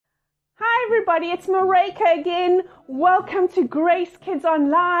everybody, it's Marika again. Welcome to Grace Kids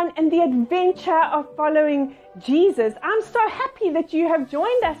Online and the adventure of following Jesus. I'm so happy that you have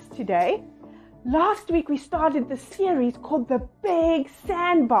joined us today. Last week we started the series called the Big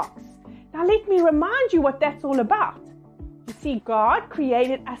Sandbox. Now let me remind you what that's all about. You see, God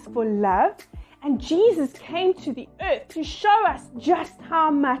created us for love, and Jesus came to the earth to show us just how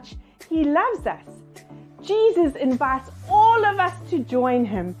much He loves us. Jesus invites all of us to join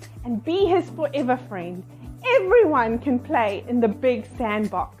Him and be His forever friend. Everyone can play in the Big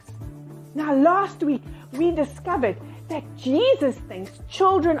Sandbox. Now, last week we discovered that Jesus thinks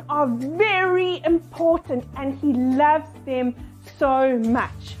children are very important and He loves them so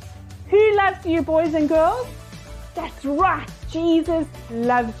much. Who loves you, boys and girls? That's right, Jesus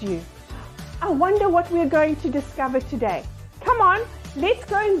loves you. I wonder what we're going to discover today. Come on, let's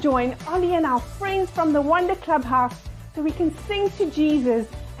go and join Ollie and our friends from the Wonder Clubhouse so we can sing to Jesus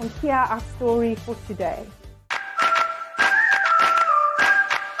and hear our story for today.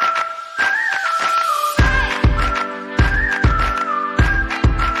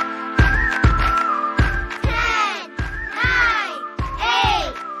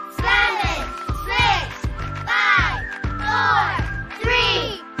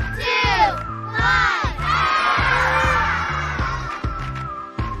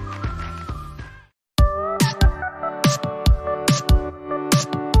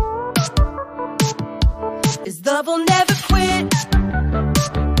 His love will never quit.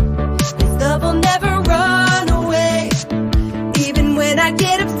 His love will never run away. Even when I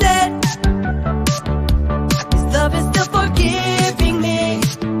get upset, His love is still forgiving me.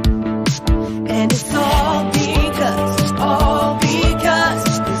 And it's all because His love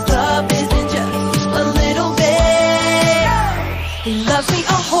isn't just a little bit. He loves me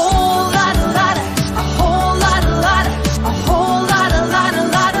a whole lot, a whole lot, a whole lot of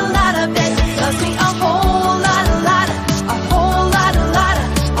it. He loves me a whole lot, a whole lot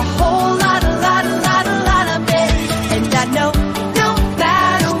of it. And I know no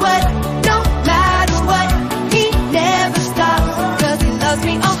matter what, He never stops. 'Cause He loves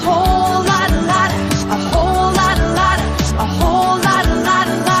me a whole lot, a whole lot of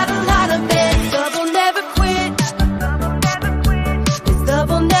it. His love will never quit. His love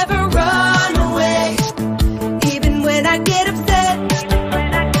will never run away. Even when I get upset,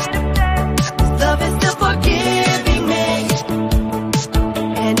 His love is still forgiving me.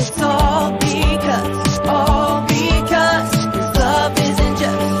 And it's all because His love isn't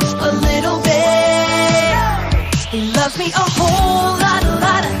just a little bit. He loves me a whole lot, a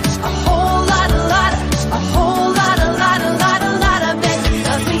whole lot of it. He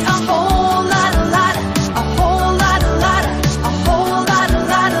loves me a whole lot, a whole lot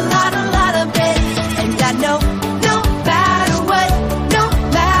of it. And I know no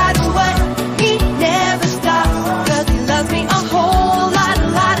matter what, He never stops. 'Cause He loves me a whole lot,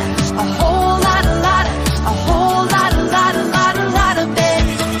 a whole lot of it.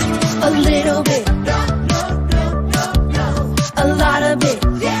 A little bit, a lot of it.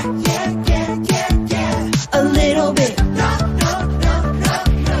 A little bit,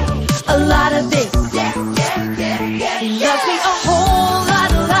 a lot of it. He loves me a whole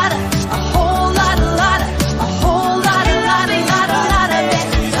lot, a whole lot of it. He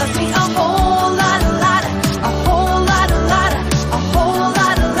loves me a whole lot, a whole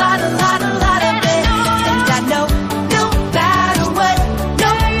lot of it. And I know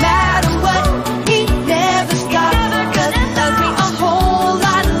no matter what, He never stops. 'Cause He loves me a whole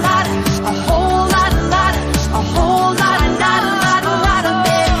lot, a whole lot of it. Yeah.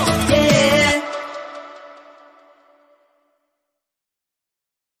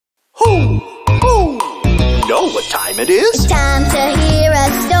 You know what time it is? It's time to hear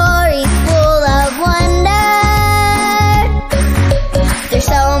a story full of wonder. There's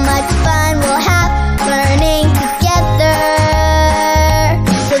so much fun we'll have learning together.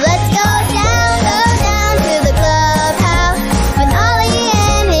 So let's go down to the clubhouse with Ollie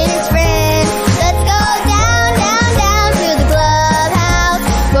and his friends. Let's go down to the clubhouse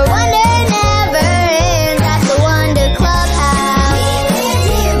where wonder never ends. At the Wonder Clubhouse.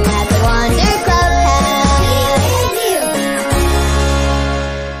 At the Wonder Clubhouse.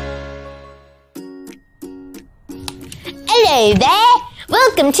 Hello there!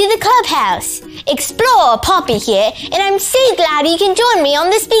 Welcome to the clubhouse. Explorer Poppy here, and I'm so glad you can join me on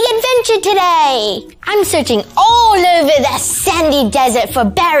this big adventure today. I'm searching all over the sandy desert for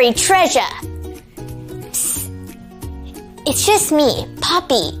buried treasure. Psst. It's just me,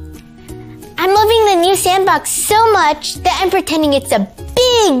 Poppy. I'm loving the new sandbox so much that I'm pretending it's a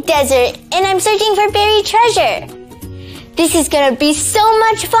big desert and I'm searching for buried treasure. This is gonna be so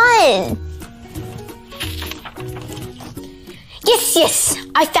much fun. Yes,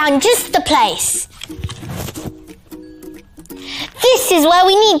 I found just the place. This is where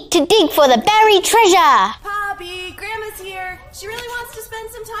we need to dig for the buried treasure. Poppy, Grandma's here. She really wants to spend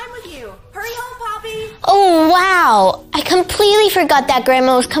some time with you. Hurry home, Poppy. Oh, wow. I completely forgot that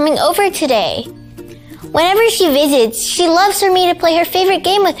Grandma was coming over today. Whenever she visits, she loves for me to play her favorite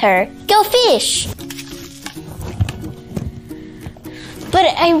game with her, Go Fish. But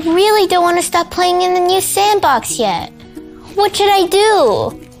I really don't want to stop playing in the new sandbox yet. What should I do?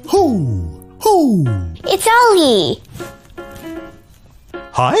 Who? It's Ollie.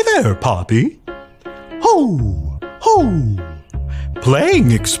 Hi there, Poppy. Ho!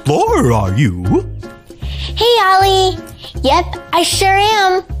 Playing Explorer, are you? Hey, Ollie. Yep, I sure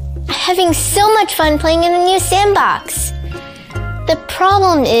am. I'm having so much fun playing in the new sandbox. The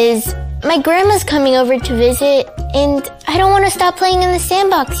problem is, my grandma's coming over to visit, and I don't want to stop playing in the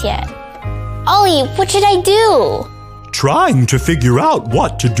sandbox yet. Ollie, what should I do? Trying to figure out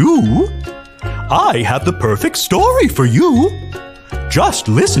what to do? I have the perfect story for you. Just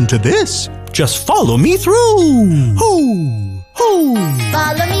listen to this. Just follow me through. Ho!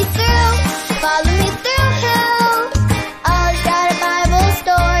 Follow me through, who? Ollie's got a Bible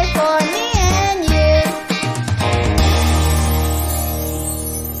story for me and you.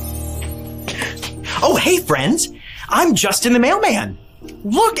 Oh, hey, friends. I'm Justin the Mailman.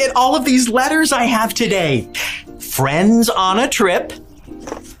 Look at all of these letters I have today. Friends on a trip.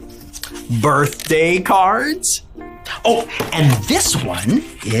 Birthday cards. Oh, and this one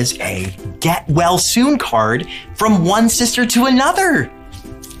is a get well soon card from one sister to another.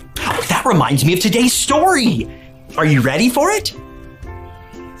 Oh, that reminds me of today's story. Are you ready for it?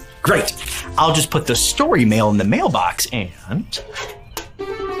 Great. I'll just put the story mail in the mailbox and...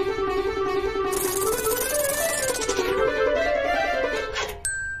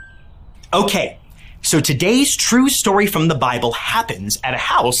 Okay, so today's true story from the Bible happens at a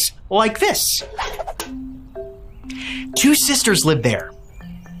house like this. Two sisters lived there,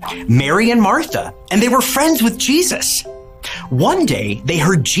 Mary and Martha, and they were friends with Jesus. One day, they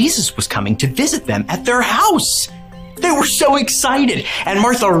heard Jesus was coming to visit them at their house. They were so excited, and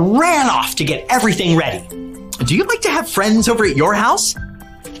Martha ran off to get everything ready. Do you like to have friends over at your house?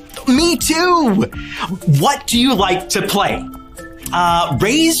 Me too. What do you like to play?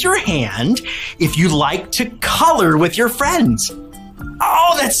 Raise your hand if you like to color with your friends.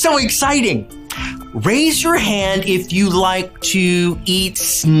 Oh, that's so exciting. Raise your hand if you like to eat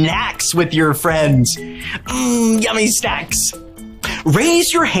snacks with your friends. Yummy snacks.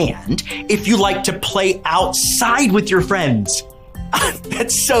 Raise your hand if you like to play outside with your friends.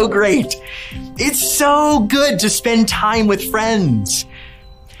 That's so great. It's so good to spend time with friends.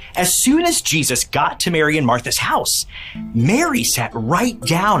 As soon as Jesus got to Mary and Martha's house, Mary sat right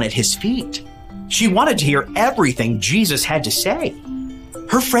down at his feet. She wanted to hear everything Jesus had to say.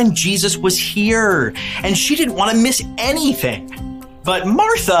 Her friend Jesus was here, and she didn't want to miss anything. But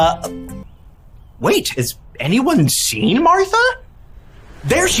Martha... Wait, has anyone seen Martha?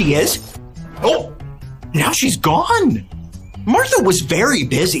 There she is. Oh, now she's gone. Martha was very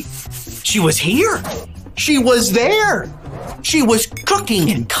busy. She was here. She was there. She was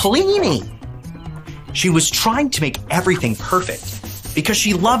cooking and cleaning. She was trying to make everything perfect because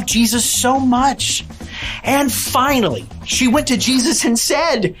she loved Jesus so much. And finally, she went to Jesus and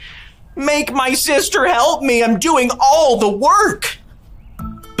said, "Make my sister help me. I'm doing all the work."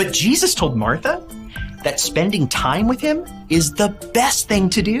 But Jesus told Martha that spending time with him is the best thing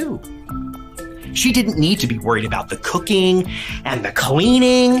to do. She didn't need to be worried about the cooking and the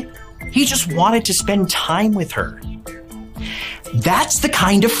cleaning. He just wanted to spend time with her. That's the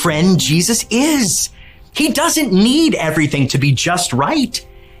kind of friend Jesus is. He doesn't need everything to be just right.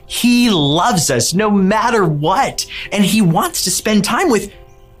 He loves us no matter what, and he wants to spend time with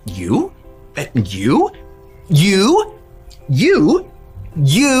you, and you.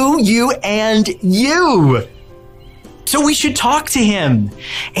 So we should talk to him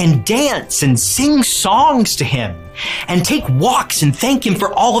and dance and sing songs to him and take walks and thank him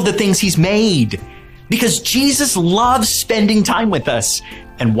for all of the things he's made. Because Jesus loves spending time with us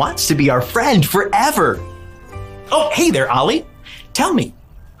and wants to be our friend forever. Oh, hey there, Ollie. Tell me,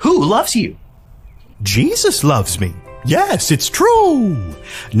 who loves you? Jesus loves me. Yes, it's true.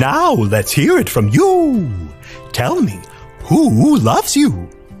 Now let's hear it from you. Tell me, who loves you?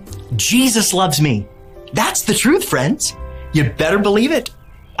 Jesus loves me. That's the truth, friends. You better believe it.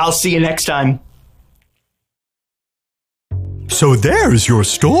 I'll see you next time. So there's your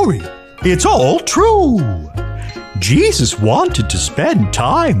story. It's all true. Jesus wanted to spend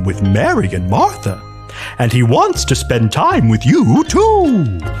time with Mary and Martha, and he wants to spend time with you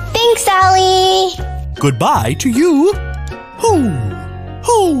too. Thanks, Ollie. Goodbye to you. Hoo!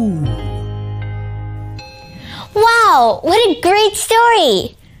 Hoo! Wow, what a great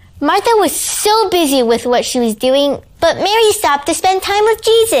story! Martha was so busy with what she was doing, but Mary stopped to spend time with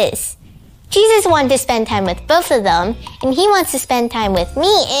Jesus. Jesus wanted to spend time with both of them, and he wants to spend time with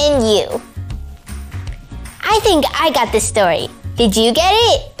me and you. I think I got this story. Did you get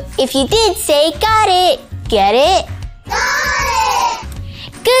it? If you did, say got it. Get it? Got it!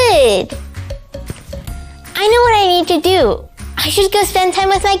 Good. I know what I need to do. I should go spend time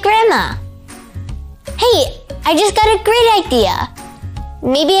with my grandma. Hey, I just got a great idea.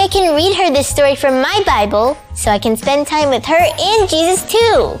 Maybe I can read her this story from my Bible so I can spend time with her and Jesus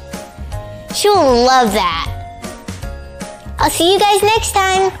too. She'll love that. I'll see you guys next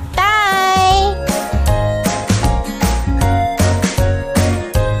time. Bye!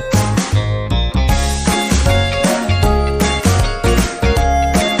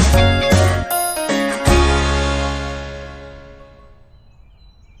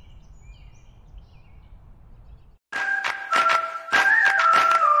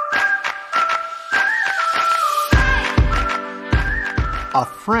 A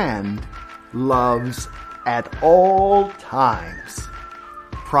friend loves at all times.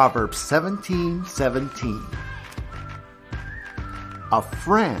 Proverbs 17:17. A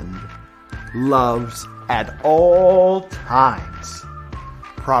friend loves at all times.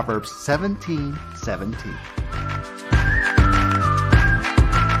 Proverbs 17:17.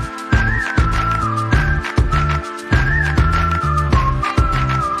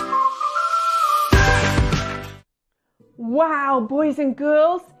 Wow, boys and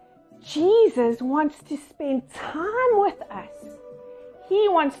girls, Jesus wants to spend time with us. He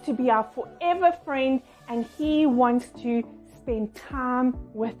wants to be our forever friend, and he wants to spend time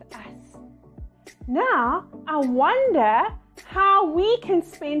with us. Now, I wonder how we can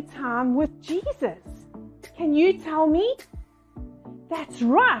spend time with Jesus. Can you tell me? That's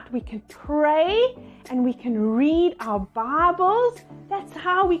right, we can pray and we can read our Bibles. That's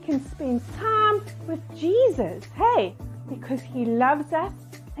how we can spend time with Jesus. Hey, because he loves us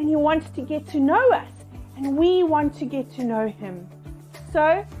and he wants to get to know us and we want to get to know him.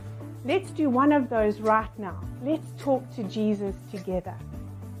 So let's do one of those right now. Let's talk to Jesus together.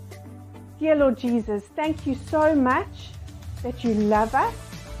 Dear Lord Jesus, thank you so much that you love us,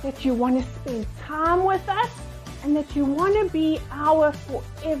 that you want to spend time with us, and that you want to be our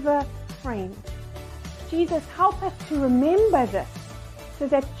forever friend. Jesus, help us to remember this so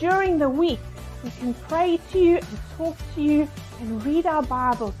that during the week we can pray to you and talk to you and read our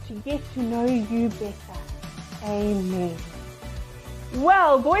Bibles to get to know you better. Amen.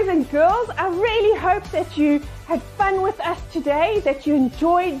 Well, boys and girls, I really hope that you had fun with us today, that you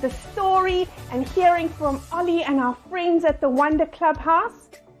enjoyed the story and hearing from Ollie and our friends at the Wonder Clubhouse.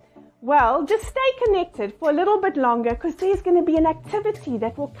 Well, just stay connected for a little bit longer because there's going to be an activity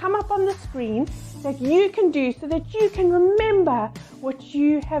that will come up on the screen that you can do so that you can remember what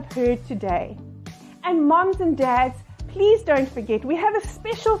you have heard today. And moms and dads, please don't forget, we have a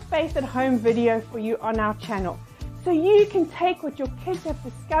special Faith at Home video for you on our channel. So you can take what your kids have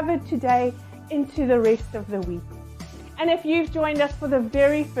discovered today into the rest of the week. And if you've joined us for the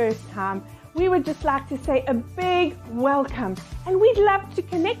very first time, we would just like to say a big welcome and we'd love to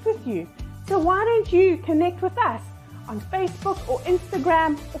connect with you. So why don't you connect with us on Facebook or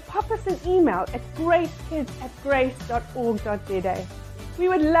Instagram or pop us an email at gracekids@grace.org.za. We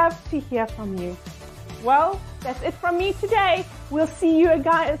would love to hear from you. Well, that's it from me today. We'll see you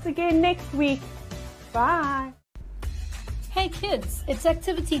guys again next week. Bye. Hey kids, it's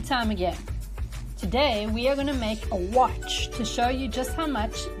activity time again. Today we are going to make a watch to show you just how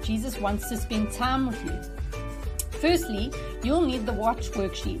much Jesus wants to spend time with you. Firstly, you'll need the watch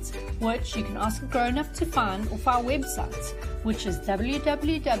worksheet, which you can ask a grown-up to find off our website, which is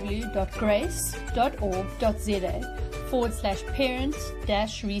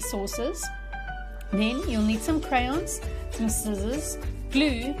www.grace.org.za/parent-resources. Then you'll need some crayons, some scissors,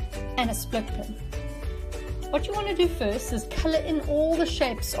 glue, and a split pin. What you want to do first is color in all the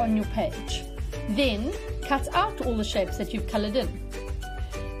shapes on your page. Then cut out all the shapes that you've colored in.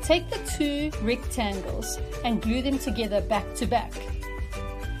 Take the two rectangles and glue them together back to back.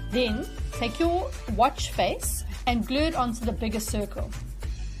 Then take your watch face and glue it onto the bigger circle.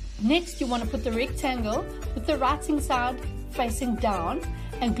 Next, you want to put the rectangle with the writing side facing down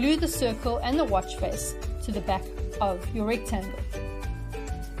and glue the circle and the watch face to the back of your rectangle.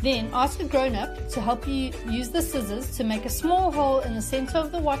 Then ask a grown-up to help you use the scissors to make a small hole in the center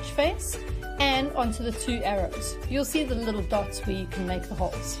of the watch face and onto the two arrows. You'll see the little dots where you can make the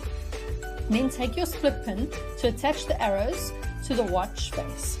holes. Then take your split pin to attach the arrows to the watch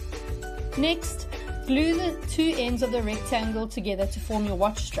face. Next, Glue the two ends of the rectangle together to form your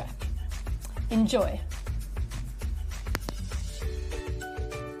watch strap. Enjoy!